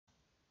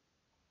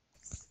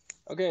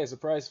Okay,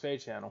 surprise Feh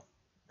Channel.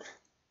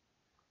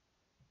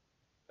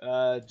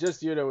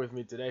 Just Yuta with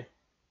me today.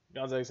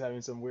 Gonzaga's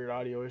having some weird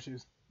audio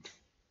issues.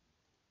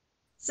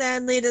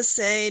 Sadly to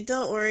say,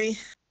 don't worry.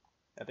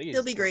 I think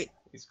He'll be great.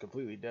 He's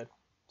completely dead.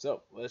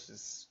 So let's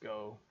just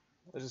go.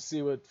 Let's just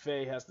see what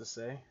Feh has to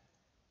say.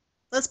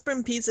 Let's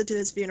bring pizza to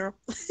his funeral.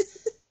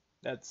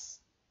 That's.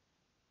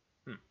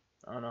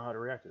 I don't know how to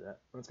react to that.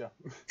 Let's go.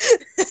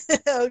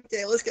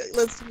 Okay, let's go.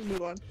 Let's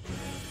move on.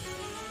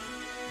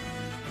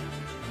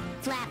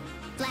 Flap,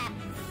 flap,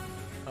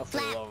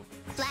 Hopefully flap,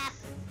 flap,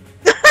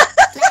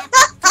 flap,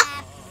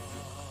 flap.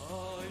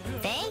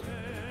 Feh?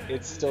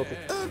 it's still.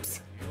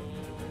 Oops.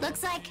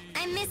 Looks like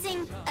I'm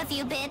missing a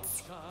few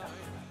bits.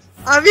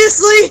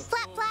 Obviously!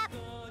 Flap, flap,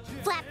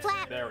 flap,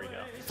 flap. There we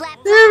go. Flap,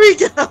 There we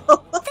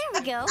go! there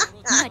we go.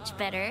 Much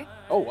better.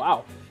 Oh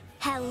wow!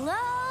 Hello,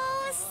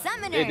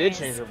 summoners. They did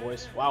change their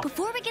voice. Wow.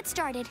 Before we get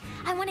started,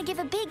 I want to give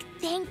a big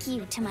thank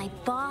you to my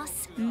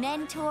boss,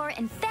 mentor,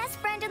 and best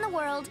friend in the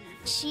world,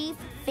 Chief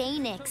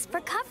Phoenix, for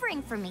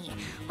covering for me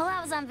while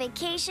I was on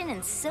vacation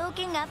and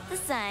soaking up the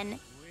sun.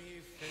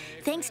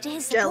 Thanks to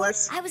his support,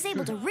 Jealous. I was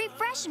able to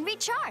refresh and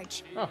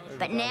recharge. Oh,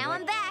 But now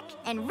I'm back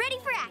and ready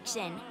for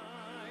action.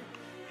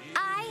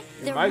 I,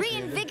 the Reminds me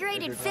of it,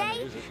 reinvigorated if you're trying to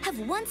Feh, use it. have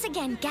once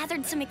again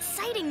gathered some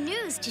exciting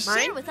news to share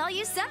Mine? with all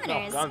you No,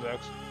 summoners.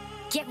 Gonzaga's.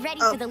 Get ready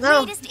Oh, for the no.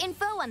 latest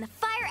info on the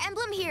Fire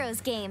Emblem Heroes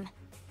game.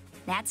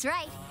 That's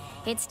right.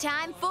 It's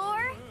time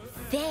for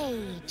Feh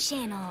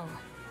Channel.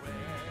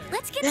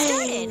 Let's get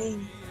started.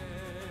 Dang.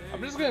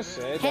 I'm just gonna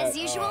say that. As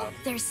usual,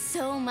 there's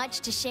so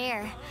much to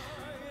share.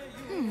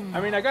 I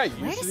mean, I got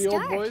Where used to to the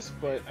old start? voice,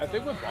 but I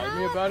think what bothered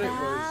me about it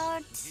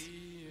was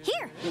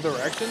Here. the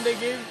direction they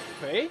gave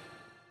Feh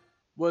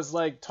was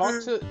like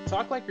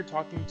talk like you're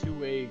talking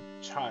to a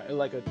child,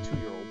 like a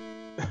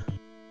 2-year-old.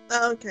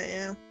 Okay,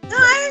 yeah. No,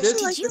 I This-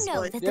 actually like Did you this know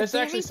voice. that This the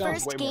actually very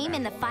sounds first way more game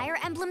in the natural. Fire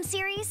Emblem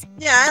series,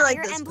 Yeah, I like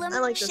Fire this. Emblem, I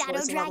like this Shadow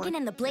voice a lot Dragon, more.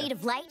 and the Blade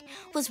of Light,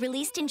 was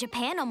released in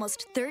Japan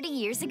almost 30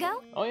 years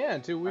ago? Oh yeah,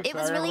 in 2 weeks. It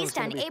was Fire Emblem's released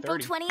gonna on be April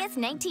 30. 20th,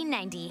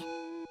 1990.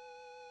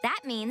 That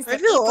means I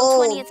that feel April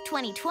old. 20th,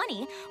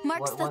 2020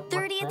 marks the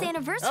 30th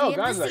anniversary Oh, of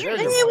guys, the I hear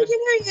series. you. Hey, we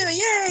can hear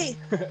you!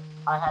 Yay!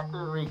 I had to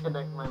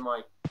reconnect my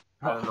mic.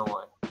 I don't know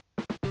why.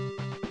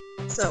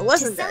 So it To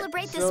wasn't that.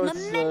 celebrate this So it's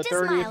the momentous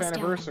 30th milestone,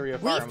 anniversary of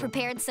Fire we've Emblem.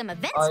 prepared some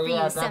events Oh for yeah,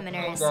 you that thing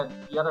summoners.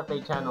 that the other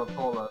Feh channel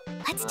told us.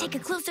 Let's take a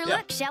closer Yeah.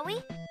 look, shall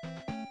we?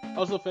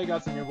 Also, Feh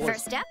got some new voice.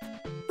 First up,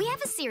 we have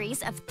a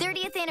series of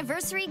 30th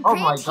anniversary Oh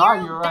my Grand God,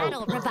 Hero you're right.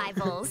 battle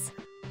revivals.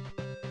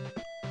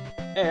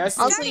 Hey, I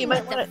see. Also, Starting you might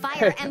with the wanna- Fire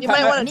you Emblem You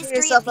might want to Mystery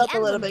clear yourself of the up a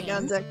little Emblem bit, game,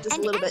 Gonzak. Just a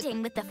and little bit.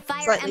 ending with the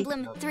Fire Slightly.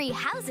 Emblem Three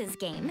Houses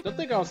game. Don't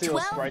think I'll see those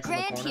 12 sprites in the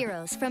grand corner.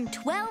 heroes from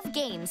 12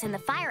 games in the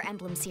Fire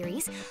Emblem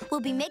series will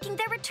be making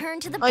their return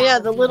to the Oh yeah,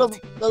 the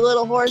battlefield.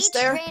 little horse Each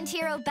there. Grand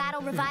Hero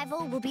Battle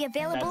Revival will be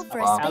available That's for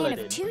a span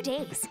paladin. of 2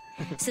 days.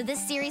 So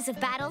this series of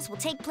battles will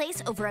take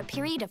place over a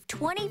period of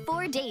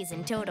 24 days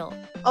in total.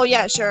 Oh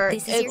yeah, sure.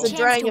 This is your It's a chance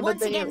dragon, to but once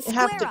then you again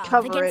have to square off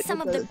cover against it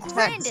some of with the the text.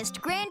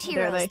 grandest Grand There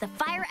Heroes they- the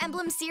Fire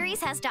Emblem series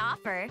has to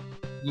offer.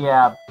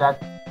 Yeah, that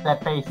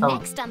Feh sounds.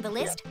 Next on the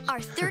list are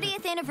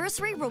 30th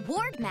anniversary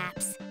reward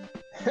maps.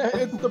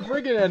 It's the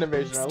brigand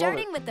animation. I love it.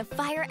 Starting with the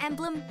Fire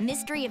Emblem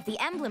Mystery of the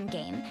Emblem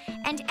game,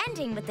 and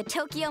ending with the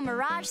Tokyo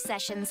Mirage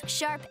Sessions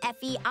Sharp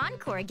FE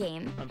Encore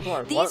game.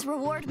 Encore, These what?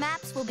 reward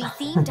maps will be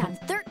themed on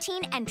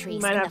 13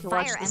 entries might in have the to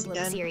watch Fire this Emblem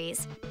again.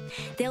 series.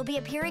 They'll be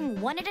appearing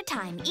one at a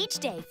time each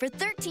day for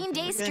 13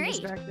 days Getting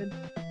straight. distracted.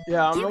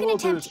 Yeah, I'm You a can little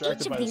too attempt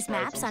distracted each by of the these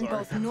sprites, maps I'm on sorry.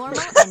 both normal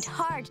and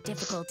hard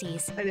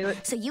difficulties. I knew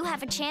it. So you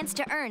have a chance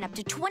to earn up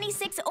to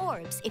 26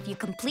 orbs if you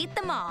complete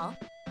them all.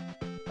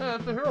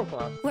 It's a hero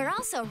class. We're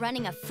also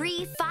running a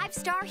free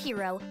 5-star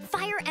hero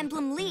Fire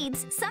Emblem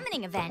Leads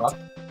summoning event. What?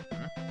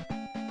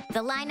 The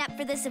lineup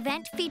for this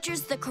event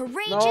features the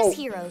courageous No.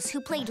 heroes who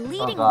played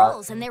leading God.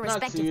 roles in their Not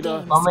respective Sita.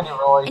 games. So many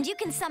Roy. And you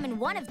can summon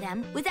one of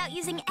them without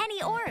using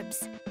any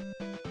orbs.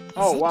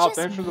 Oh, Is it wow, just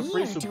thanks for the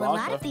free me, or do a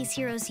lot Tsubasa. of these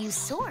heroes use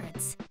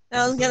swords?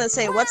 I was gonna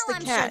say, what's the well,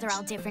 I'm catch? sure they're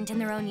all different in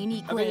their own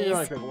unique I think you ways.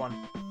 only pick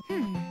one.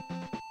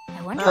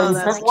 I wonder Oh, what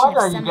that's- selection What of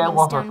are you getting summoning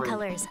one for stone free?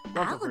 colors One for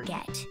I'll free.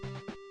 get.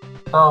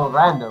 So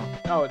random.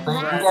 No, it's So you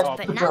Last get oh,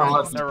 but to not go least,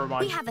 lucky. never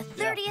mind. We have a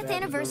 30th Yeah,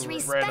 anniversary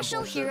random special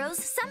bullshit. heroes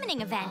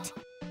summoning event.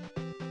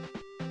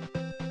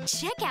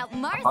 Check out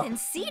Marth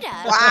Sita.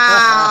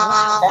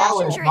 Wow!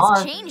 Fashion was sure has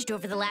Marth. changed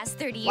over the last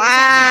 30 years. Pantsless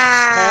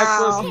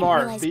I didn't Marth,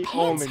 realize the pants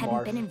only hadn't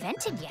Marth. been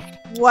invented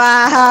yet.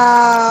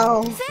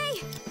 Wow!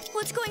 Faye,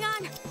 what's going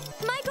on?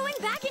 Am I going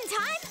back in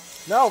time?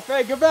 No,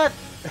 Feh, get back!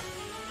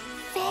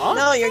 Faye,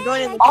 No, you're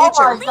going in the Oh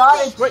future. my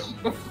God! It's Wait.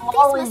 it's these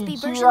Lolly. must be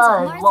She versions of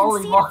died. Marth and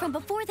Lolly Sita Marth. from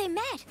before they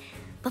met.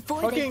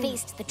 Before Fucking- they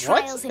faced the what?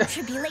 trials and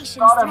tribulations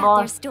Not a throughout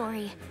their Marth.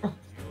 story.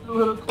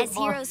 Little kid As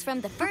Marth. heroes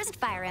from the first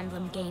Fire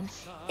Emblem game,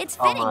 it's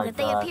Oh fitting my that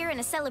they God. appear in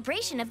a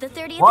celebration of the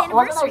 30th Wasn't I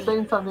anniversary.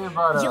 saying something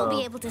about You'll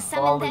be able to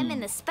summon Lolly? them in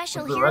the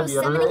special Was it hero right the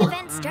other summoning day?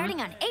 event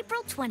starting on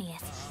April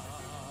 20th.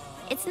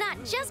 It's not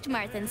just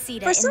Marth and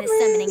Sita For in some this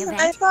summoning reason, I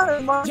event. thought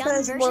it was Young more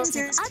versions of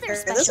serious other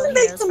character. special Doesn't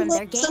make heroes them from their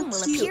look so game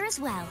will cute. appear as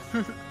well.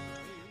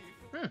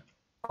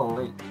 Oh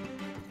wait.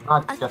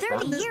 Not A just them.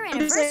 30-year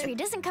anniversary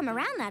doesn't come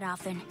around that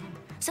often.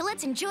 So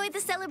let's enjoy the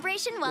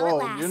celebration while it Whoa,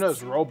 lasts.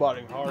 Yuna's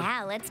roboting hard.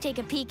 Now let's take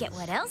a peek at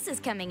what else is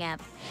coming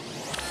up.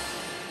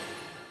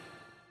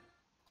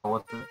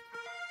 What's it?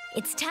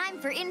 It's time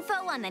for info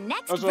on the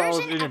next That's what I was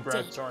version eating update.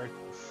 bread, sorry.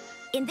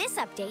 In this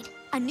update,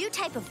 a new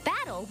type of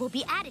battle will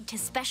be added to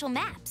special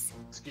maps.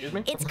 Excuse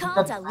me? It's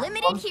called a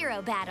limited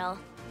hero battle.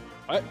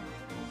 What?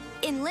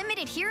 In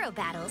limited hero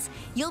battles,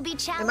 you'll be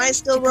challenged Am I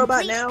still to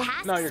robot complete now?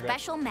 past No, you're good.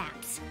 special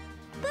maps.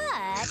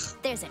 But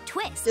there's a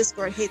twist.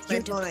 Discord hates my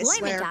Your phone, I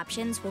deployment swear.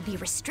 options will be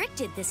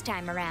restricted this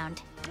time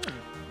around.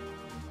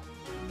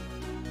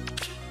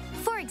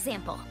 For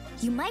example,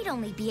 you might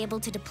only be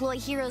able to deploy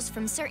heroes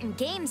from certain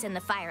games in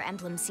the Fire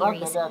Emblem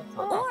series, Okay, that's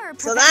okay. or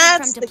So prevent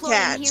that's from the deploying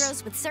catch.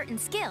 heroes with certain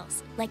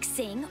skills, like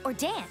sing or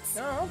dance.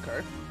 Oh,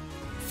 okay.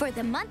 For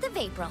the month of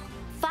April,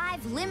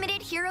 5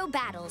 limited hero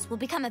battles will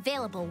become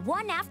available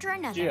one after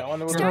another, Gee, I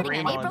wonder what starting the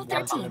on green April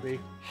one's gonna 13th. be.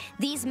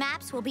 These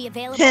maps will be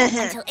available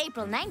until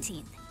April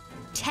 19th.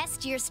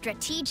 Test your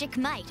strategic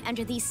might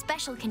under these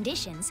special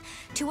conditions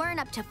to earn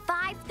up to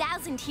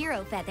 5,000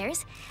 hero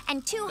feathers and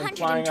Implying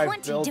I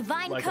 220 built,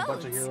 divine like, codes. a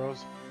bunch of heroes.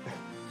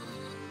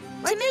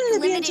 Why To can't make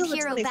it be limited until the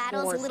hero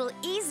battles a 24th? little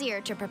easier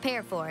to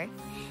prepare for,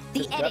 the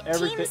 'Cause edit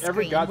every team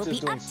every screen Guts will is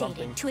be doing updated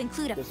something to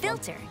include a this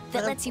filter month. that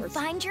Of lets you course.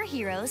 find your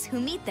heroes who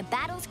meet the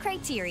battle's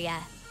criteria.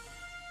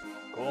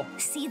 Cool.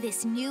 See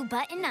this new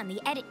button on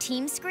the edit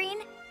team screen?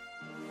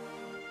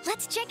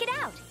 Let's check it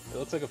out. It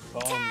looks like a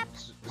phone Tap.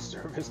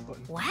 service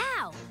button.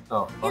 Wow,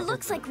 So, it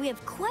looks like we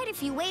have quite a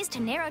few ways to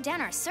narrow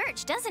down our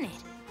search, doesn't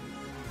it?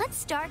 Let's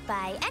start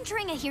by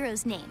entering a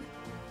hero's name.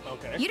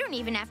 Okay. You don't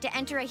even have to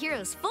enter a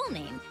hero's full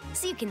name,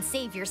 so you can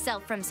save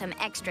yourself from some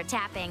extra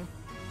tapping.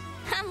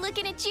 I'm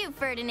looking at you,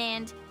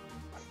 Ferdinand.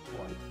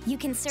 What? You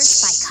can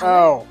search by color,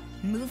 Oh,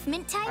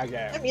 movement I type,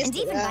 get I'm it. used And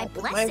to even that by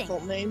with my blessing.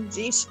 full name.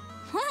 Jeez.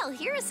 Well,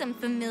 here are some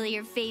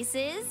familiar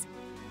faces.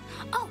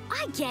 Oh,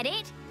 I get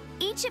it.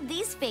 Each of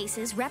these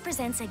faces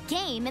represents a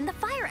game in the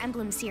Fire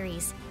Emblem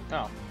series.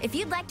 Oh, If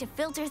you'd like to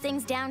filter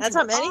things down That's to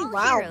not many? all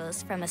Wow.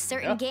 heroes from a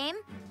certain Yeah. game,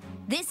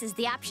 this is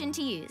the option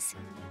to use.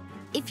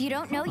 If you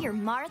don't know your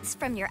Marths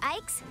from your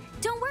Ikes,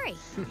 don't worry.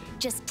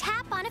 Just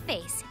tap on a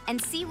face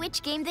and see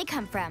which game they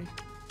come from.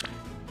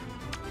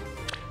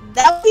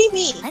 That would be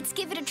me. Let's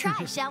give it a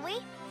try, shall we?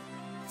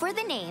 For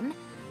the name,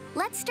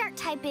 let's start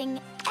typing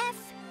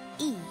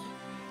F-E,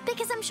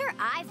 because I'm sure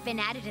I've been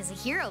added as a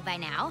hero by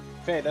now.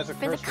 Faye, that's a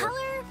For the curse word.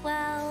 color,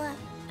 well,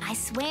 I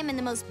swam in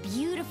the most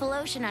beautiful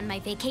ocean on my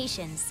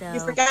vacation, so... You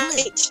forgot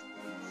blue. H.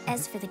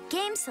 As for the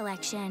game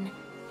selection,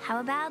 how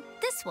about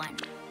this one?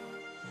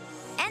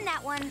 And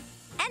that one,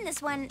 and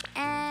this one,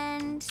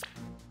 and...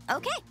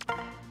 Okay.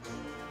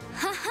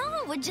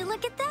 Haha, would you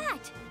look at that?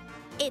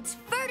 It's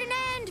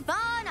Ferdinand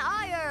von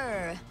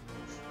Ayer!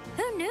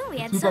 Who knew we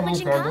had You so got much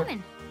me, in Sandra.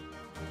 common?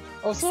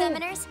 Also,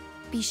 Summoners,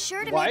 be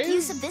sure to why make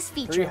use is of this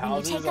Three feature when you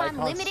Houses take on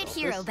icon limited so-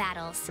 hero this-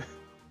 battles.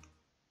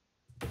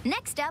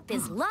 Next up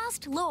is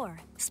Lost Lore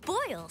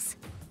Spoils.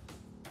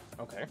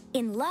 okay.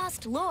 In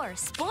Lost Lore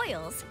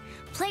Spoils,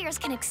 players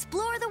can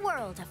explore the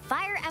world of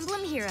Fire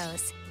Emblem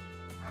heroes.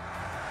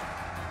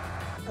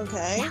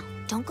 Okay. Now,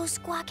 don't go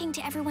squawking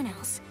to everyone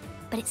else,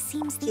 but it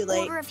seems the Too late.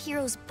 Order of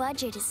Heroes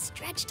budget is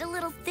stretched a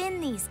little thin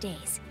these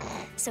days.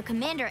 So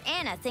Commander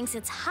Anna thinks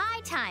it's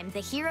high time the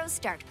heroes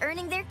start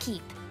earning their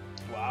keep.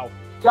 Wow.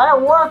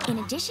 gotta work. In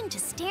addition to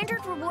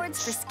standard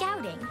rewards for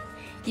scouting,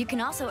 you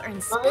can also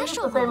earn So this is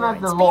special the same as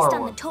rewards the based lore on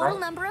the ones, total right?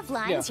 number of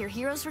lines Yeah. your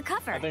heroes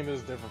recover. I think this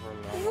is different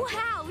from that.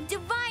 Wow,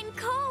 divine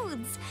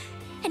codes!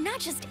 And not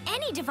just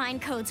any divine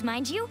codes,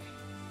 mind you.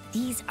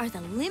 These are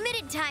the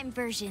limited time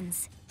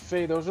versions.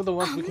 Faye, those are the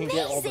ones we can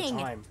get all the Amazing!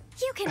 time.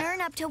 You can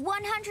earn up to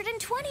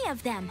 120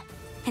 of them.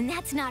 And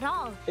that's not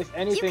all. If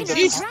anything, You can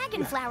the, earn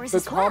dragon flowers the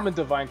as well. common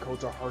divine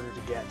codes are harder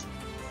to get.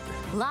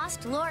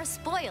 Lost Lore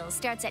Spoils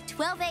starts at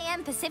 12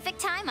 a.m. Pacific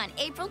time on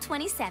April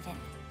 27th.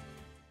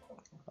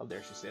 How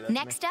dare she say that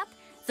Next up,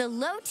 the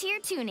low-tier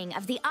tuning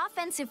of the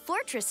offensive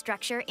fortress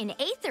structure in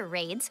Aether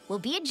raids will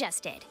be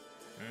adjusted.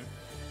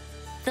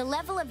 The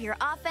level of your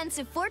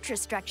offensive fortress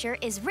structure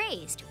is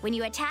raised when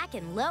you attack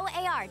in low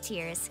AR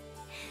tiers.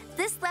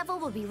 This level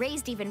will be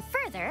raised even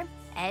further,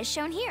 as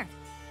shown here.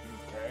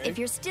 Okay. If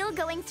you're still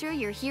going through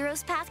your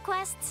Heroes Path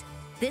quests,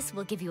 this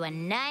will give you a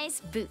nice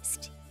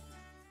boost.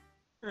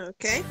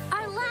 Okay.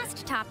 Our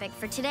last topic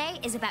for today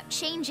is about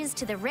changes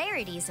to the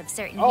rarities of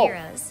certain Oh.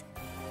 heroes.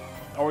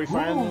 Are we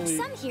finally...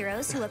 Some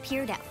heroes who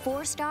appeared at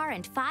 4-star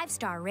and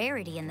 5-star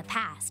rarity in the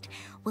past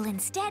will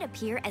instead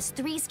appear as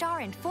 3-star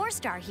and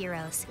 4-star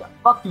heroes. Yeah,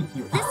 fuck these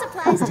heroes. This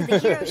applies to the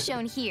heroes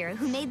shown here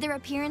who made their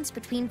appearance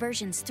between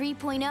versions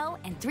 3.0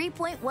 and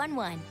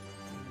 3.11.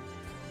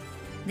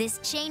 This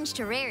change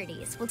to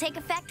rarities will take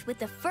effect with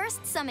the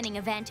first summoning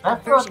event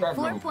of That's not version that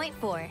many.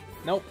 4.4.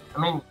 Nope. I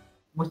mean,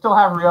 we still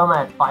have Ryoma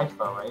at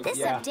 5-star, right? This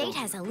Yeah. update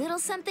has a little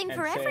something And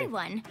for Faye.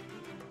 everyone.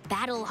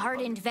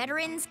 Battle-hardened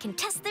veterans can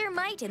test their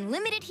might in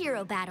limited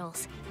hero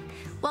battles,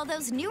 while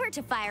those newer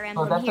to Fire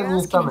Emblem that's a new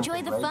heroes can summon enjoy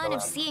thing, the right? fun Go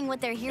of ahead. seeing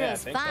what their I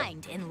heroes think so.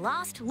 find in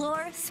Lost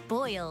Lore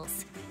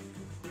Spoils.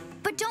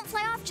 But don't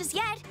fly off just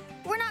yet.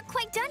 we're not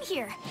quite done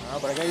here.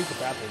 But I gotta use the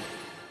bathroom.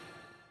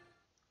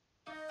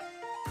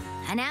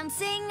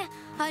 Announcing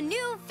a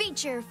new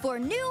feature for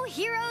new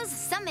heroes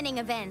summoning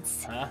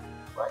events. Huh?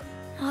 What?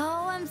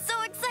 Oh, I'm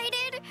so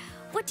excited!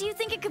 What do you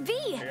think it could be?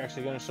 Are you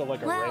actually gonna show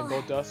like a Well,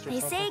 rainbow dust or they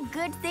something? say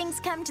good things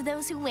come to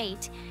those who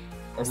wait.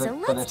 Is So it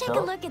gonna let's take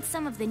show? a look at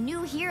some of the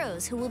new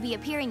heroes who will be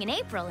appearing in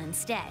April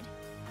instead.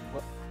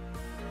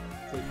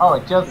 Oh,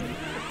 it just... Okay.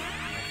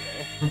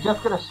 You're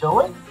just gonna show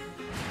it?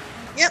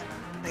 Yep,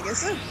 I guess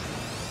so.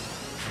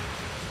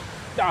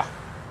 Ah!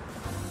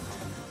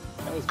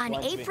 That was On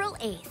blinds me. April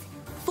 8th,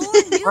 4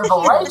 new heroes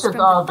Revelations, from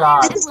oh the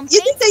Fire god. Emblem You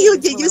think that you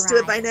would Fates get used to it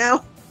will by arrive.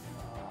 now?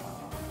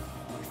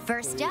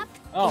 First up,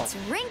 Oh. it's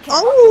Rinka.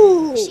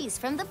 Oh! She's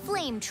from the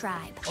Flame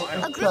Tribe, a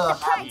group Rinka. that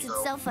prides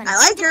itself on I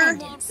like her,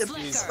 independence.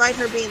 despite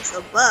her being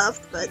so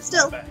buffed, but She's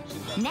still. not bad. She's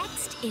not bad.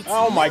 Next, it's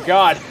Oh my Lilith,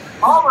 god!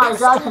 Oh my a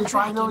gosh, stone she's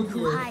finally dragon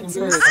who here. hides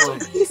In in Discord.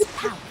 mysterious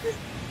power.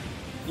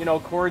 You know,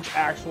 Corey's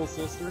actual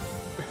sister?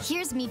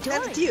 Here's That's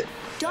Midori, cute.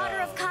 daughter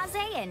of Kaze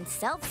and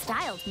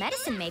self-styled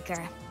medicine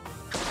maker.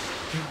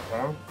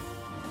 Okay.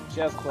 She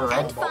has clothes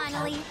And on.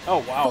 finally, Oh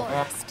wow.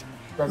 Forest,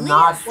 The Leah's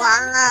not... son,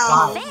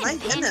 Wow, a fan my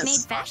of handmade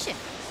goodness. fashion.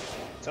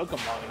 Took him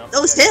long enough.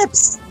 Those to get-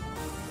 hips!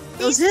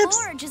 Those These hips!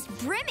 four are just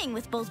brimming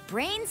with both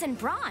brains and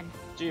brawn.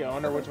 Gee, I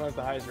wonder which one's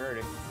the highest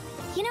rating.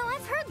 You know,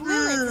 I've heard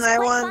Lilith is I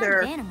quite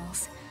wonder. fond of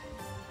animals.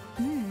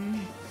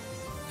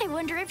 I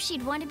wonder if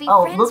she'd want to be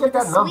Oh, friends look with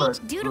at a that number.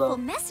 sweet, dutiful Look.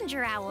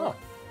 messenger owl.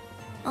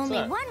 Oh. Only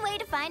that? one way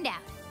to find out.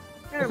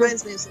 That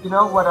reminds me of some. You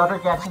know what other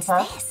gadgets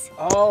What's have? this?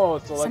 Oh,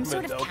 so like Some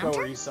sort of Madoka counter?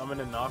 where you summon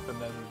enough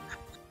and then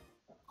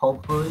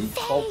Hopefully.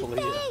 Faye, Hopefully,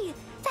 yeah. Faye!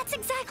 That's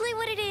exactly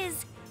what it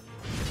is.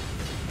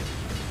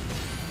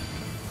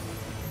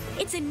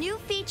 It's a new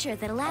feature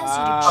that allows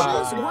you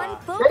to choose Ah. one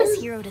focus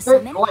hero to This,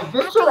 summon like,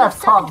 this after should have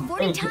you've summoned come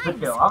 40 ages times.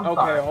 ago. I'm Okay,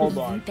 sorry. hold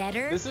Even on.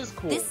 better, This is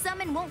cool. this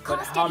summon won't But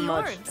cost how any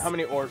much? orbs. How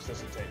many orbs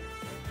does it take?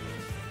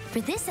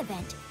 For this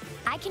event,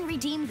 I can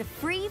redeem the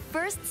free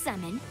first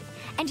summon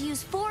and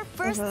use 4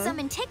 first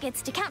summon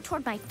tickets to count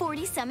toward my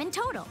 40 summon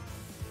total.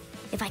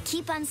 If I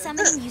keep on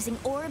summoning using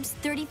orbs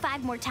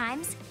 35 more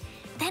times,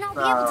 then I'll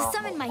be able to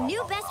summon my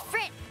new best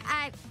friend,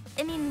 I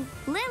mean,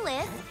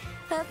 Lilith,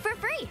 for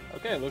free.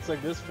 Okay, looks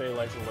like this Faye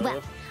likes a Well,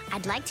 Lilith.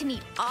 I'd like to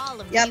meet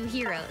all of the Yep. new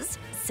heroes,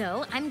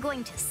 so I'm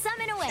going to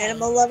summon away.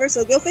 Animal lover,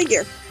 so go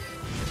figure.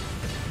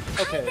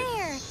 Okay,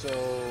 there. so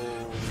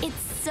It's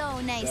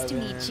so nice to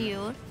meet 7.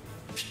 you.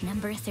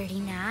 Number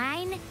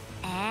 39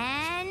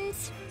 and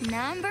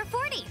number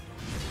 40.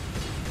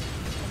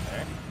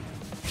 okay.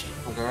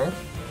 Okay.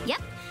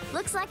 Yep,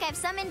 looks like I've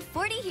summoned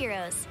 40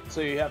 heroes.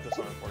 So you have to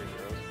summon 40 heroes.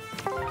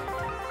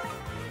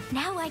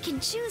 Now I can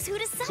choose who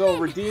to summon. So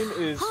redeem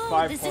is Oh,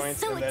 5 this points, is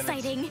so and then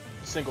exciting.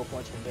 it's single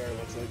points from there. It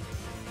looks like.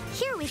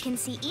 Here we can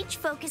see each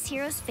focus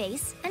hero's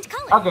face and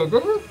color. Okay,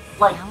 this is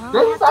like Now all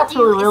this I is have to actually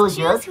do is really choose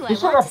good. who I This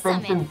should want have to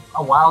been summon. since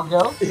a while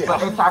ago, Yeah.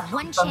 but it's One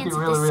actually chance something at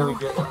really, this, really so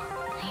good.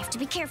 I have to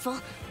be careful.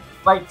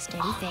 Like,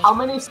 Steady, Faye. how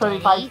many Steady.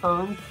 35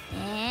 summons?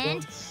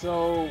 And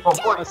So Oh,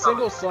 40 a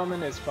single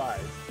summon is 5,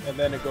 and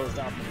then it goes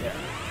down from there.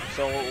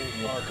 So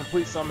a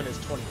complete summon is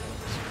 20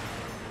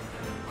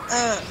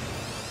 points.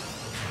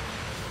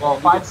 Well,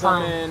 You 5 can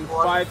summon times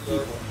 4 5 is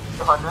people.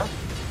 200.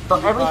 So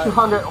every 5.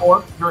 200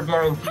 orbs, you're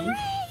guaranteed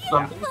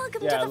something.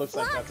 welcome Yeah, to it the looks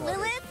like flock, that's all it is.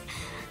 Lilith.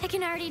 I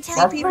can already tell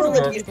That's you pretty will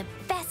good. be the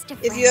best of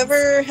If friends. you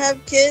ever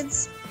have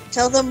kids,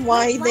 tell them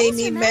why Why they is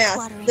your need mouth math.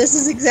 watering? This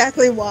is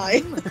exactly why.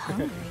 You look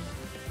hungry.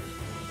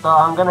 So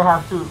I'm gonna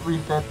have to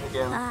reset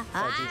again.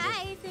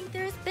 I think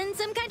there's been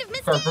some kind of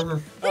Because mistake. this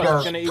is... Oh,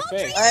 because- she's gonna eat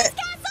Faye. What?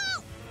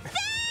 Castle!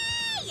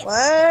 Faye!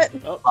 What?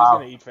 Oh, she's Wow.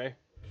 gonna eat Faye.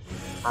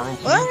 I mean,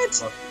 What?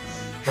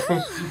 The fish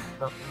eats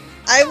stuff.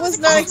 I was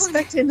not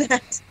expecting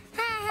that.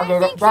 Okay, I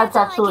think that's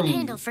all I actually- can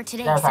handle for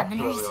today, that's actually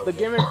summoners. really The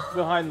gimmick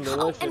behind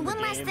Lilith and in the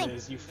one last game thing.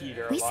 is you feed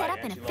her a We lot set up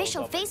and an she levels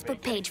official up and Facebook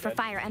makes page for good.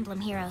 Fire Emblem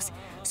Heroes,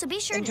 so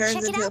be sure And to check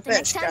turns it into a out the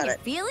next fish, time got you're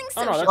it. feeling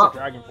Oh no, social. that's a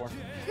dragon form.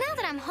 Now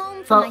that I'm home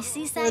So- from my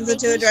seaside Turns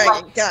into a vacation,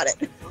 dragon. Got it.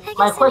 I guess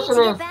My I question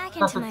need to is, get back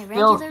does into it my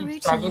still regular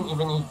keep stacking routine.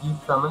 even if you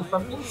summon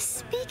something?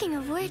 Speaking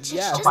of which,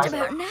 Yeah, it's just why-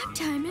 about nap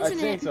time, I isn't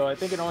think it? so. I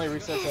think it only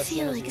resets as soon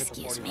Feel as like, you hit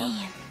the excuse 40 mark.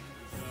 me.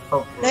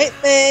 Oh, Night,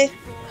 Faye.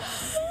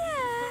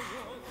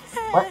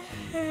 what?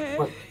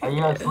 Wait, are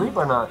you asleep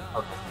or not?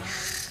 Okay.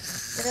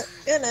 Yep.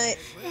 Good night.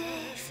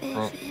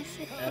 Right.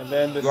 And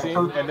then the Yeah, scene,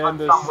 so- and then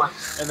someone-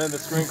 and then the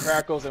screen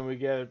crackles and we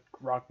get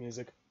rock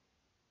music.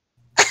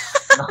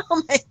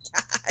 Oh my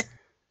god.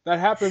 That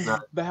happened. No.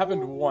 That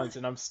happened once,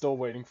 and I'm still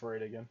waiting for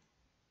it again.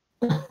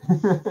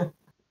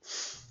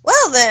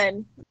 Well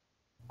then,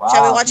 Wow.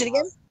 shall we watch it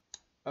again?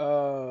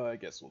 I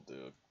guess we'll do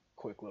a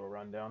quick little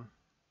rundown.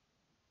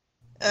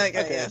 Okay.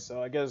 Okay, Yeah.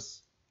 so I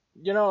guess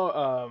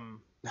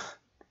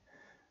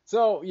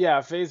so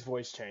yeah, Faye's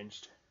voice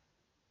changed.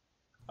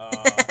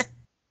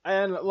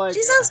 And like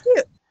She sounds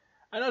cute.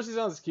 I know she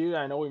sounds cute.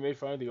 I know we made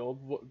fun of the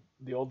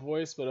old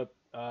voice, but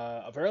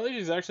apparently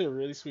she's actually a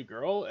really sweet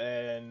girl,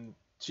 and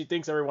she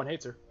thinks everyone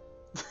hates her.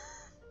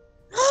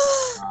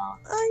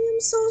 I am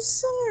so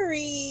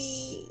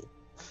sorry.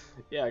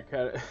 Yeah,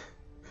 kind of.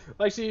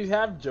 Like she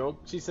half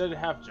joke. She said it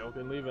half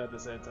jokingly, but at the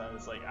same time,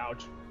 it's like,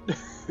 ouch.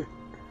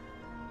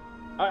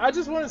 I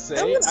just want to say,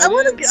 I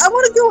want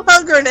to go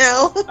hug her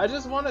now. I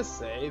just want to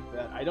say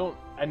that I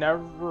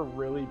never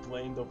really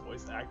blamed the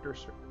voice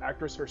actress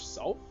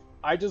herself.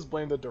 I just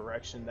blame the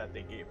direction that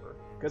they gave her.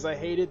 Because I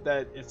hated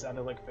that it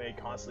sounded like Faye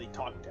constantly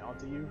talked down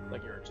to you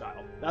like you're a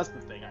child. That's the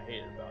thing I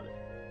hated about it.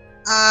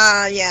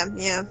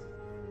 Yeah.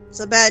 It's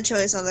a bad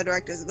choice on the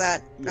directors of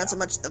that. Not so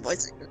much the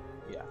voice actor.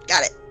 Yeah.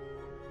 Got it.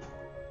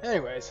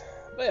 Anyways,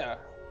 but yeah.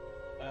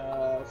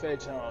 Feh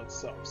Channel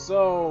itself.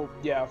 So,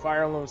 yeah,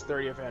 Fire Emblem's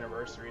 30th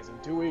anniversary is in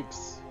 2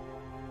 weeks.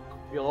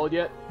 Feel old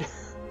yet?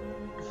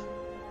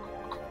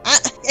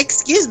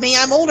 Excuse me,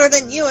 I'm older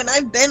than you and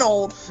I've been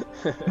old.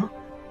 Yeah,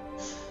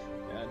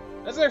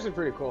 that's actually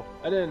pretty cool.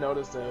 I didn't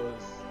notice that it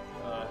was,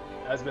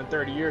 has been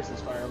 30 years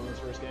since Fire Emblem's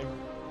first game.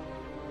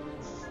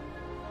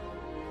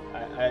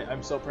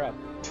 I'm so proud.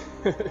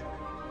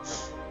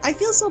 I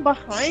feel so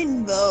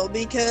behind though,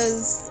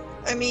 because,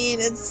 I mean,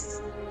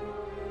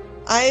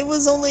 I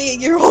was only a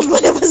year old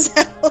when it was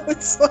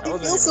out, so I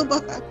feel so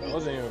behind. I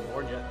wasn't even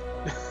born yet.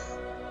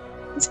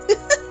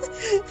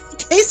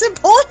 Case in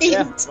point!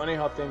 Yeah, funny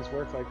how things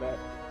work like that.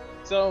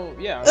 So,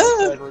 yeah,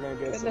 like we're gonna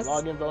get some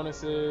login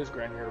bonuses,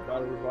 Grand Hero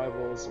Battle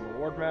Revivals, some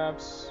award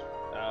maps,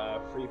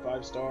 free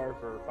 5-star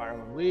for Fire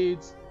Emblem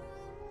leads,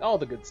 all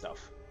the good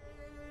stuff.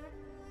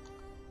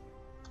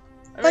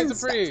 I mean,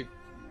 it's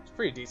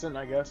pretty decent,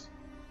 I guess.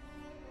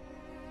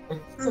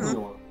 It's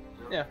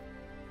Yeah.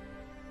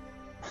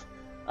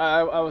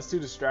 I was too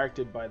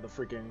distracted by the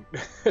freaking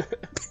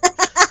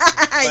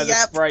by the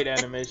sprite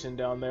animation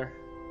down there.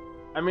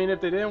 I mean,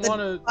 if they didn't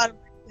want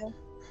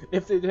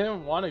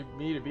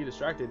me to be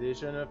distracted, they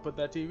shouldn't have put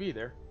that TV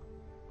there.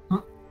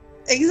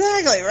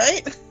 Exactly,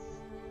 right?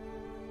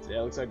 So yeah,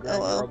 it looks like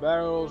Grand Hero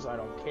Battles. I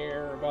don't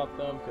care about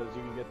them because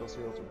you can get those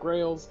heroes with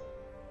grails.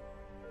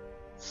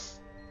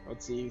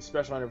 Let's see,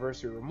 special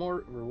anniversary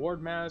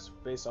reward mask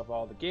based off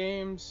all the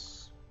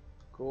games.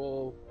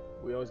 Cool.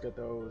 We always get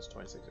those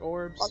 26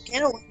 orbs.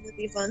 Volcano one would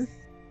be fun.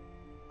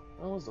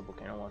 What was the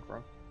volcano one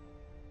from?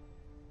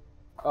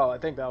 Oh, I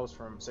think that was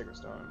from Sacred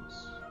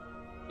Stones.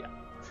 Yeah.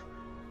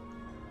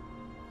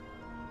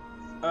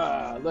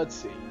 Let's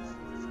see.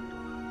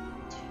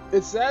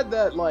 It's sad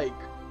that like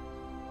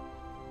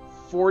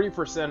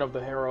 40% of the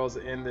heroes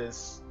in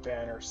this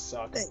banner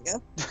suck. There you go.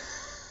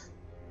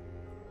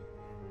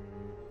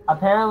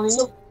 Apparently.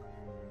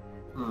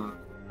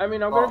 I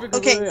mean, I'm gonna be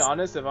completely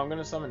honest. If I'm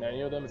gonna summon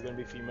any of them, it's gonna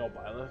be female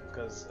Byleth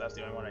because that's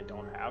the only one I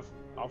don't have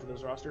off of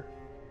this roster.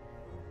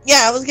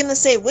 Yeah, I was gonna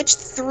say, which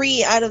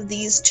 3 out of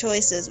these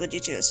choices would you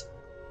choose?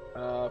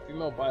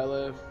 Female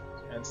Byleth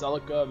and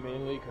Celica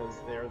mainly because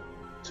they're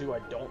 2 I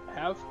don't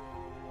have.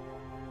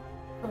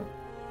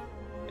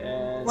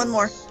 And one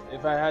more.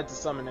 If I had to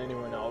summon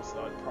anyone else,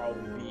 that would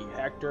probably be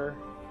Hector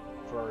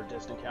for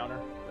distant counter.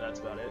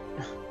 That's about it.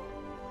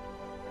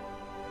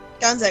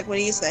 Gonzak, what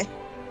do you say?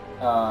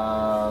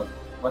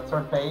 What's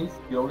her face?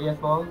 Julia's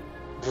mom?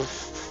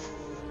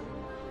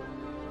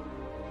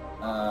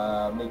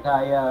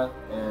 Mikaya,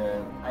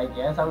 and I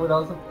guess I would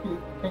also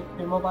pick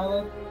female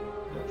Violet.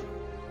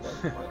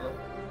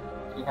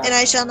 And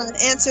I shall not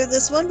answer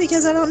this one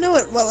because I don't know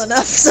it well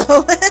enough, so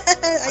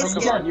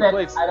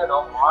I don't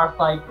know,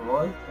 Marfight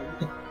Roy?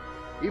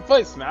 You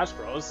played Smash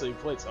Bros, so you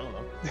played some of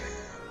them.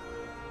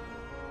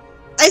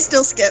 I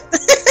still skip.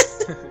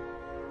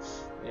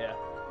 Yeah.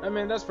 I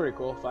mean, that's pretty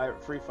cool.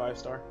 Free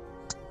 5-star.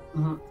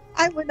 Mm-hmm.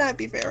 I would not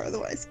be fair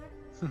otherwise.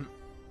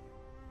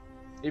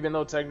 Even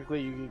though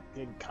technically you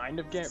can kind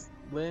of get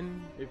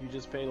Lyn if you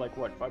just pay like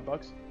what,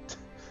 $5?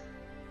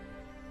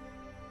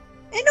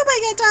 Ain't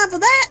nobody got time for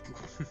that.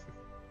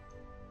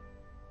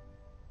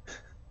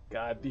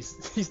 God,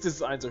 these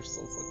designs are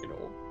so fucking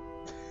old.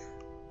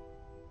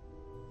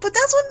 But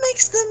that's what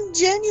makes them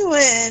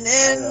genuine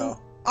and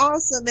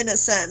awesome in a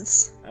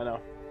sense. I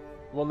know.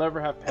 We'll never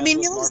have. I mean,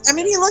 he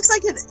looks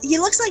like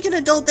an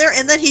adult there,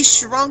 and then he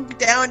shrunk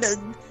down to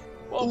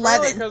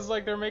 11. Because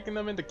like they're making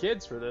them into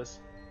kids for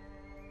this.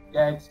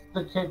 Yeah, it's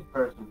the kid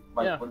version.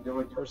 Like, yeah,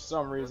 for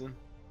some reason.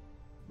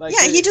 Like,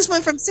 yeah, he just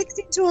went from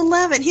 16 to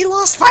 11. He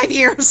lost 5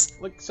 years.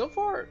 Like so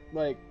far,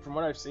 like from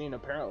what I've seen,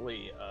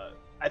 apparently,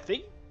 I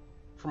think,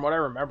 from what I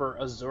remember,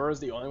 Azura's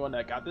the only one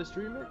that got this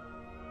treatment.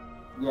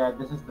 Yeah,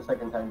 this is the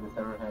second time this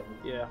ever happened.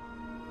 Yeah.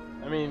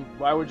 I mean,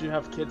 why would you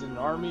have kids in an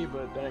army?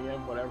 But then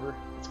again, whatever.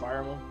 It's Fire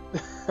Emblem.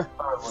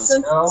 Kids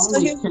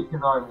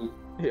in army.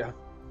 Yeah.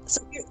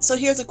 So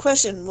here's a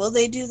question: will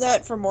they do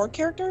that for more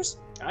characters?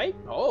 I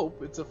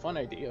hope. It's a fun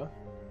idea.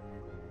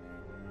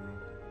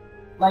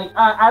 Like,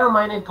 I don't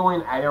mind it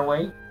going either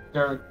way.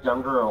 They're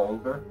younger or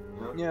older.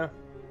 You know? Yeah.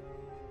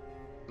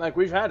 Like,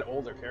 we've had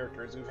older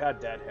characters. We've had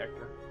Dad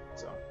Hector,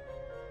 so.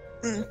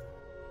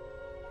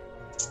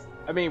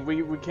 I mean,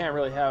 we can't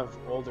really have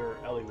older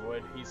Ellie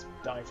Wood. He's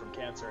dying from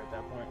cancer at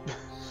that point.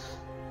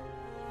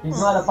 He's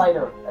not a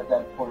fighter at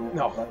that point.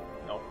 No.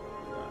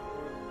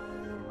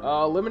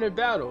 Limited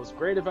battles.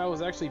 Great if I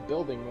was actually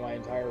building my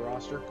entire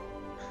roster.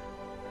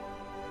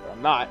 But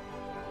I'm not.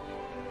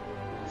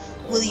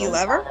 Will you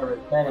ever?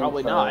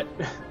 Probably not.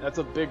 That's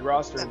a big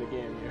roster in the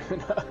game.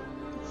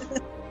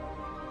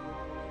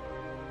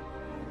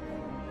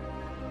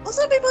 Well,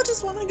 some people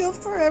just want to go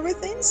for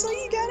everything, so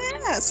you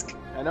gotta ask.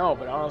 I know,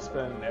 but I don't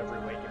spend every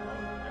waking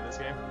moment in this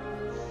game.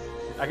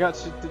 I got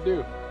shit to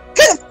do.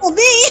 Good for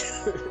me!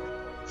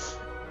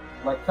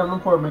 Like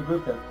someone for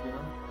Maguka, you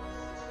know?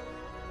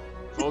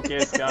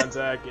 Focus,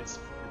 Gonzaga. It's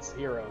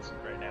heroes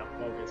right now.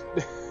 Focus.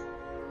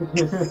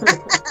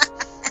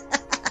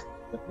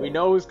 We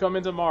know who's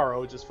coming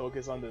tomorrow. Just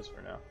focus on this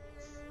for now.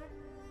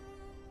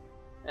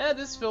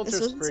 This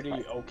filter's pretty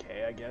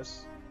okay, I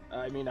guess.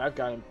 I mean, I've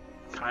gotten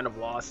kind of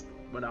lost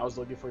when I was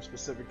looking for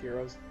specific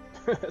heroes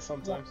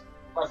sometimes.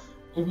 But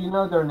if you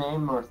know their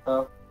name or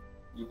stuff,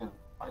 you can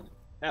find it.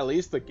 At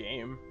least the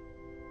game.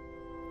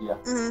 Yeah.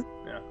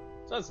 Mm-hmm. Yeah.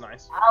 So that's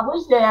nice. I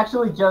wish they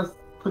actually just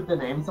put the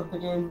names of the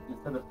game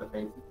instead of the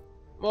faces.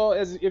 Well,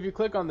 if you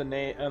click on the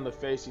name on the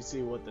face, you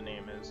see what the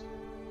name is.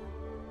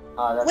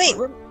 Wait,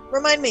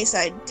 remind me,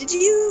 Side. Did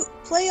you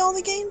play all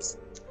the games?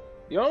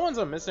 The only ones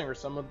I'm missing are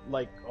some of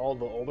like all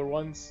the older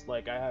ones.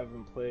 Like I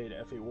haven't played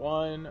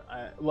FE1,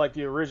 like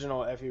the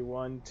original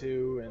FE1,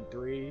 2, and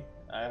 3.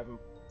 I haven't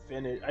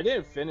finished. I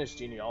didn't finish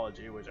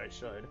Genealogy, which I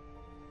should.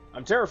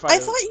 I'm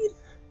terrified.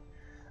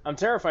 I'm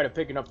terrified of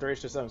picking up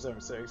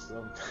 3H776.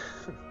 So.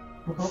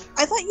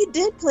 I thought you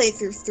did play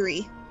through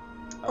 3,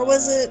 or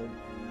was it?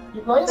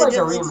 You played like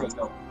a remake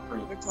of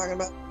 3. We're talking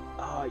about.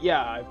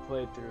 Yeah, I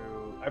played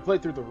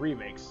through the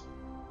remakes,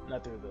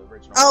 not through the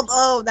original.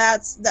 Oh,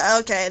 that's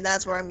okay.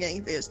 That's where I'm getting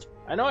confused.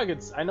 I know I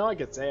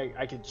could say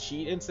I could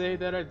cheat and say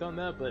that I've done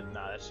that, but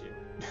nah, that's cheating.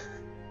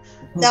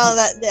 No,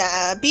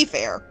 be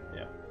fair.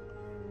 Yeah.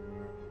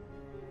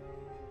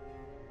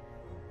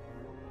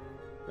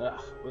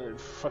 Ugh, but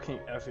fucking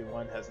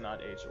FE1 has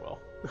not aged well.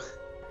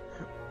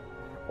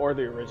 Or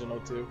the original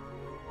too.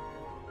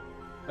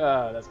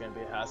 That's gonna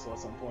be a hassle at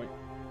some point.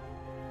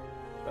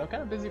 But I'm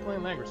kind of busy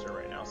playing Lancaster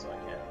right now, so I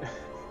can't.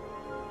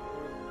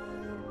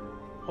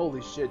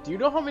 Holy shit, do you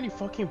know how many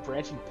fucking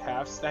branching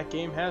paths that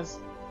game has?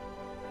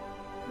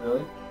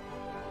 Really?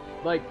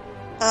 Like...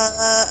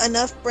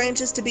 enough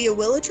branches to be a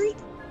willow tree?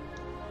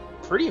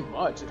 Pretty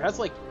much. It has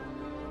like,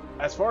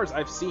 as far as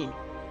I've seen,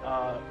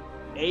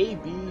 A,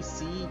 B,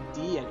 C,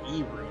 D, and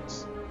E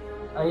routes.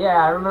 Oh yeah,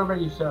 I remember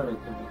you showed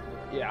it to me.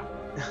 Yeah.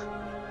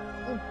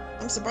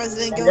 I'm surprised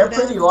it didn't go they're down.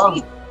 pretty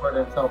long for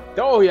themselves.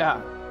 Oh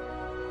yeah.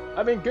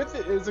 I mean,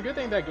 it's a good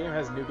thing that game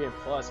has New Game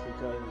Plus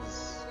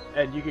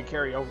and you can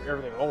carry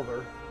everything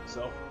over,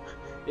 so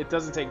it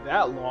doesn't take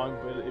that long.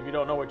 But if you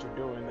don't know what you're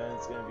doing, then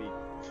it's gonna be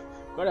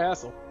quite a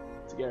hassle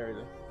to get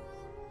everything.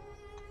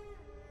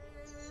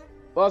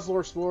 Boss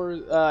Lore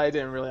Explorers, I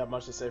didn't really have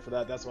much to say for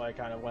that. That's why I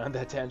kind of went on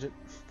that tangent.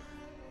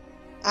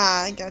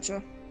 I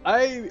gotcha.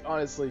 I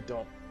honestly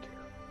don't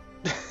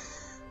care.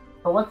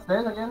 So what's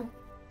this again?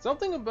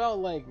 Something about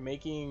like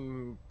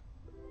making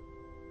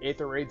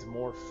Aether raids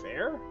more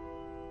fair?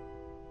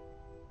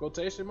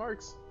 Quotation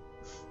marks?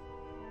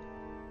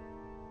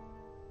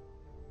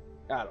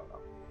 I don't know.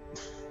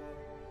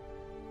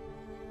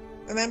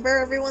 Remember,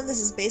 everyone, this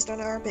is based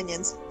on our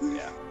opinions.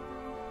 Yeah.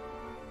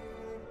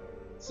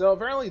 So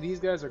apparently these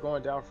guys are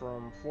going down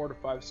from 4 to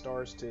 5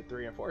 stars to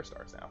 3 and 4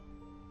 stars now.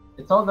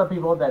 It's all the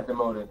people that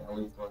demoted at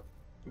least once.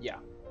 Yeah.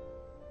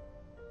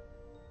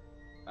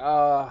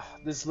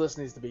 This list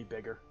needs to be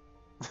bigger.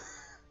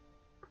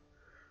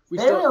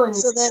 They really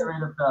need to get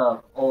rid of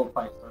the old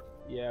 5 stars.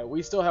 Yeah,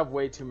 we still have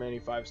way too many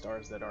 5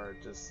 stars that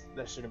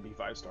shouldn't be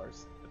 5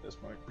 stars at this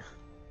point.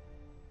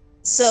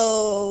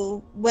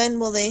 So when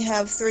will they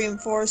have 3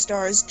 and 4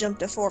 stars jump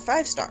to 4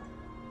 5-star?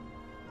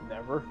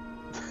 Never.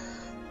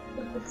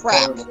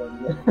 Crap.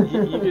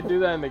 You can do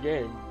that in the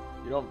game.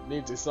 You don't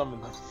need to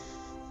summon them.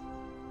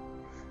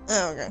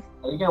 Oh, okay.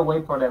 You can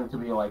wait for them to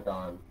be like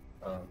on,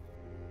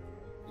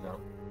 you know,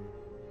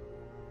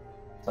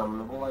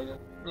 summonable, I guess.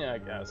 Yeah, I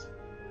guess.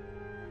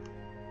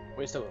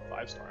 We still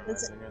have 5-star in my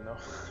opinion,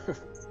 though.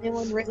 Does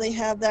anyone really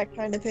have that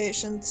kind of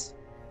patience?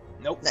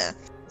 Nope. Nah.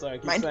 So I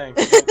keep Mine. saying,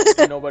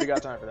 nobody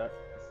got time for that.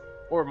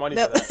 Or money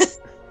Nope. for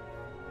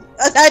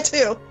that. That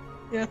too.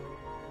 Yeah.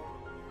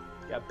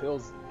 Got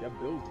bills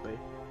to pay.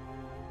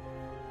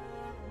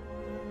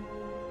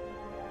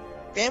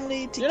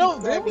 Family to You know,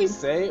 keep didn't we driving.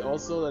 say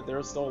also that there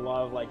was still a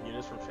lot of like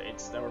units from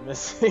Fates that were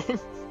missing?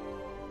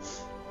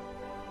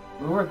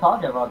 We were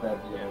talking about that.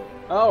 Yeah.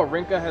 Oh,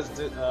 Rinka has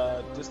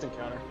distant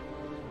counter.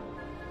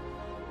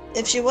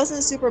 If she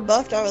wasn't super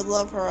buffed, I would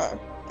love her,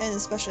 and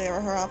especially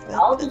her outfit.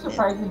 I would be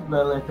surprised if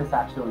Lilith is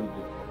actually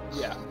good.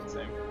 Yeah,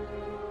 same.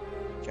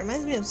 She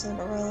reminds me of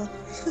Cinderella.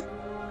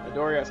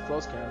 Midori has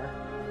close counter.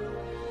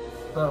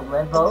 So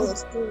red A bow. little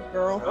school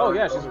girl. Oh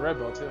yeah, she's a red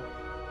belt too.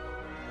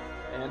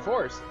 And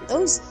Force.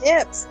 Those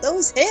hips!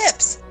 Those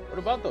hips! What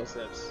about those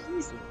hips?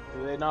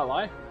 Do they not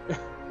lie?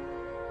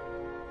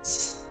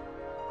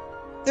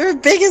 They're as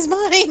big as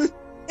mine!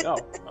 Oh,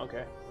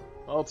 okay.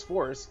 Well, it's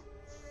Force.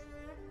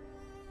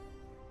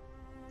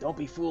 Don't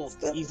be fooled.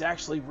 He's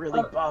actually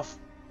really buff.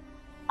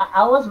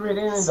 I was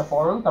reading in the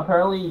forums.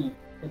 Apparently,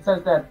 it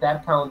says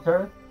that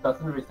counter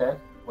doesn't reset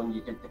when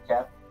you hit the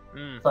cap.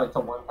 So it's a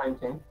one-time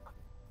thing.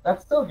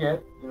 That's still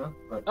good, you know.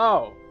 But...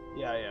 Oh,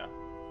 yeah.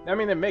 I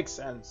mean, it makes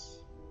sense.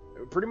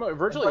 Pretty much,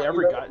 virtually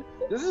every gacha.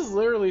 This is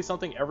literally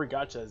something every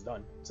gacha has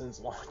done since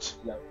launch.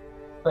 Yeah.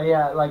 So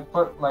yeah, like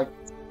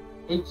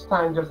each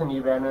time there's an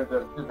event,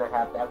 there's gonna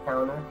have that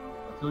counter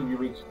until you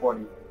reach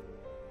 40.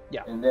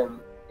 Yeah. And then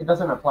it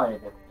doesn't apply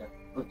again. Yeah.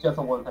 It's just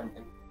a one-time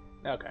thing.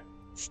 Okay.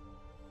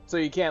 So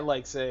you can't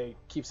like say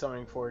keep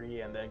summoning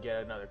 40 and then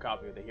get another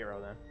copy of the hero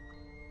then.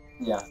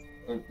 Yeah,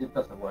 it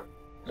doesn't work.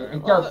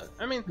 It well, just.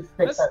 I mean,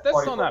 that's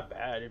still not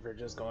bad if you're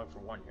just going for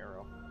one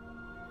hero.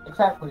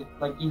 Exactly.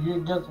 Like if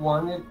you just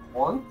want it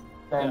once,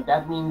 then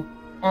that means.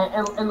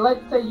 And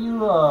let's say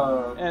you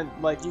And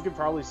like you could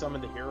probably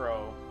summon the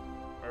hero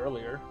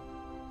earlier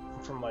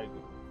from like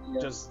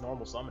just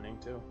normal summoning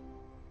too.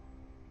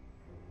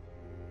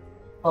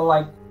 But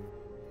like,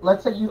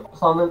 let's say you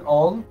summon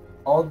all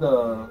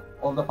the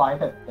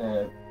 5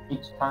 at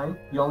each time.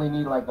 You only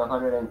need like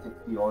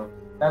 160 orbs.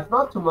 That's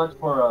not too much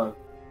for a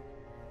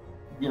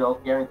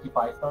guaranteed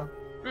 5-star.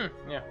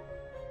 Yeah.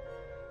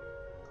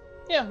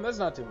 Yeah, that's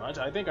not too much.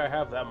 I think I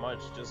have that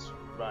much just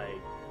by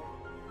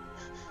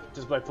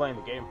playing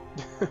the game.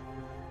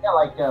 Yeah,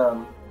 like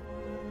I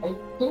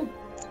think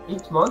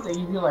each month they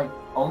give you like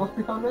almost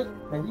 300,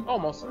 maybe.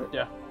 Almost,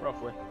 yeah,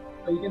 roughly.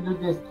 So you can do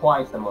this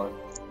twice a month.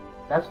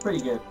 That's pretty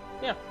good.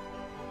 Yeah.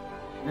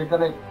 You're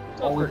gonna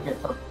always get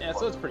something. Yeah,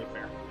 so it's pretty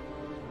fair.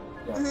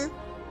 Yeah.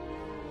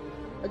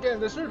 Mm-hmm. Again,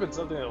 this should have been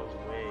something that was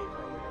way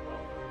earlier though.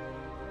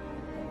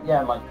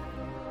 Yeah, like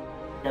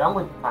get on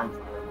with the time.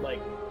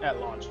 Like at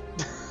launch.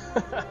 Oh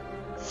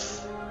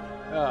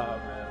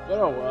man, but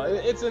oh well,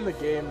 it's in the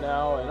game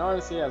now, and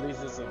honestly, at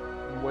least it's a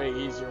way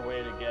easier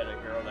way to get a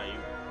hero that you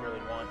really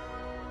want.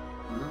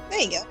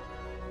 There you go.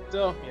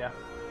 So yeah,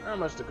 not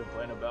much to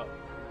complain about.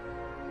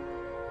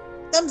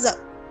 Thumbs up.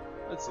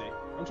 Let's see.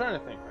 I'm trying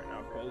to think right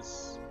now,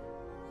 because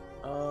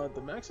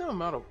the maximum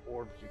amount of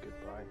orbs you could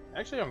buy.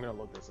 Actually, I'm gonna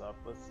look this up.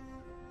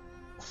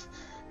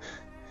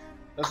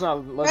 Let's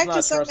not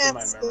trust in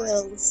my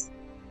memory.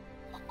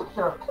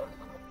 Sure.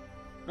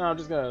 No, I'm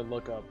just gonna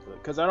look up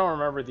because I don't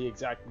remember the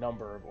exact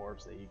number of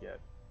orbs that you get.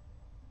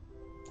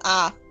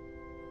 Ah.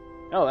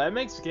 Oh, that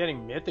makes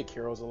getting mythic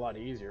heroes a lot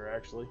easier,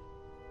 actually.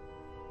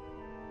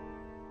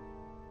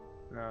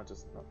 No,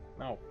 just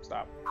no,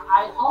 stop.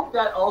 I hope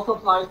that also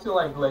applies to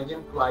like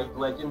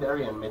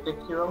legendary and mythic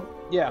hero.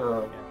 Yeah.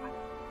 Yeah.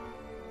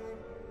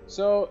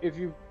 So if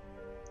you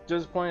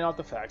just pointing out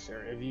the facts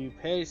here, if you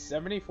pay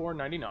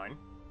 $74.99,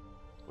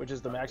 which is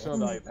the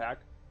maximum value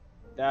pack,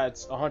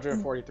 that's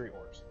 143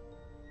 orbs.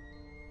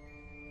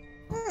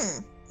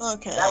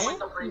 Okay. That with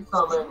the free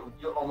summon,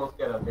 you almost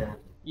get a guarantee.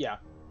 Yeah.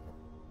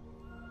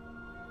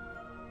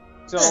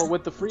 So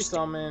with the free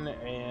summon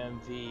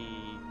and the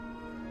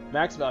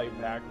max value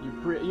pack,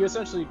 you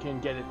essentially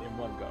can get it in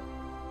one go.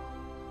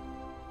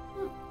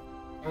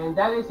 And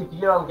that is if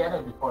you don't get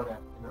it before that,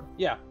 you know?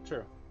 Yeah,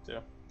 true.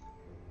 Too.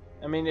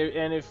 I mean,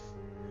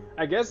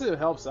 I guess it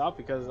helps out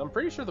because I'm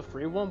pretty sure the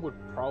free one would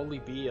probably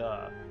be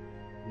a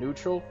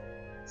neutral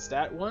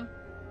stat one.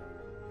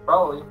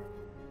 Probably.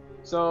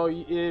 So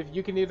if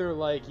you can either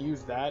like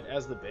use that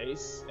as the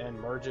base and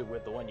merge it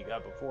with the one you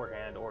got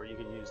beforehand, or you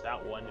can use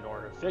that one in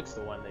order to fix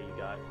the one that you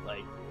got.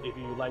 Like if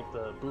you like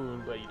the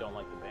boon but you don't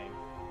like the bang.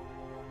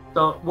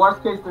 So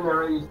worst case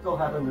scenario, you still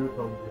have a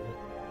neutral unit.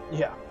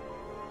 Yeah.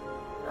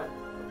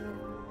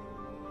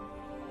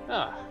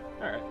 Ah,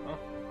 all right. Well,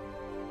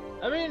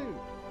 I mean,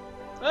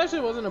 that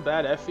actually wasn't a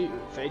bad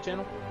Feh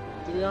Channel,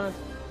 to be honest.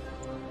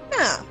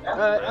 Yeah.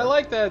 I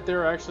like that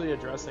they're actually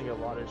addressing a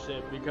lot of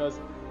shit because.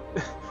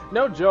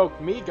 No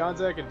joke, me,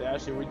 Gonzak, and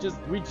Dashi, we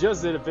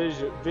just did a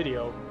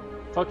video,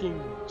 fucking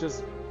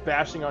just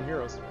bashing on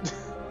heroes.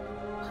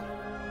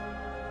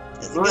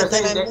 We were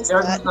saying that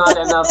there's not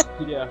enough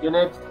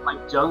units,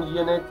 like junk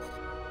units,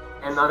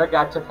 and other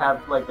gachas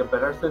have like a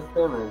better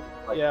system. And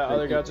like, yeah,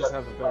 other gachas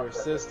have a better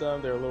system.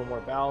 They're a little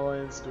more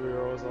balanced.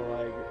 Heroes are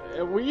like,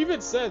 we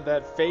even said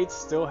that Fates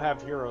still have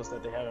heroes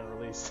that they haven't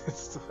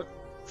released.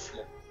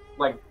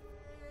 Like.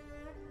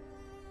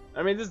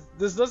 I mean,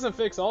 this doesn't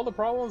fix all the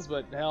problems,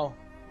 but hell,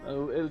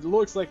 it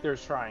looks like they're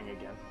trying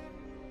again.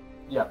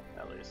 Yeah.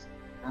 At least.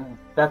 And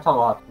that's a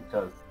lot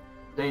because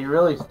they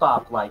really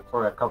stopped like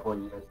for a couple of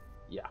years.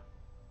 Yeah.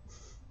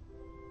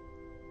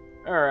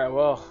 Alright,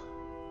 well,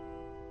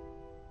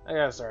 I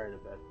gotta start to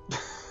bed.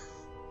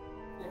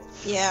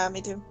 Yeah,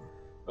 me too.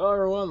 Well,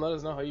 everyone, let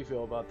us know how you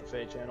feel about the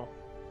Feh Channel.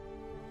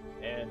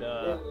 And,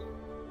 I'm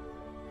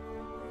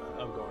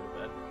going to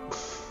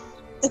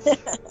bed.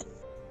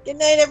 Good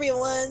night,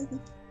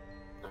 everyone.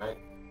 All right.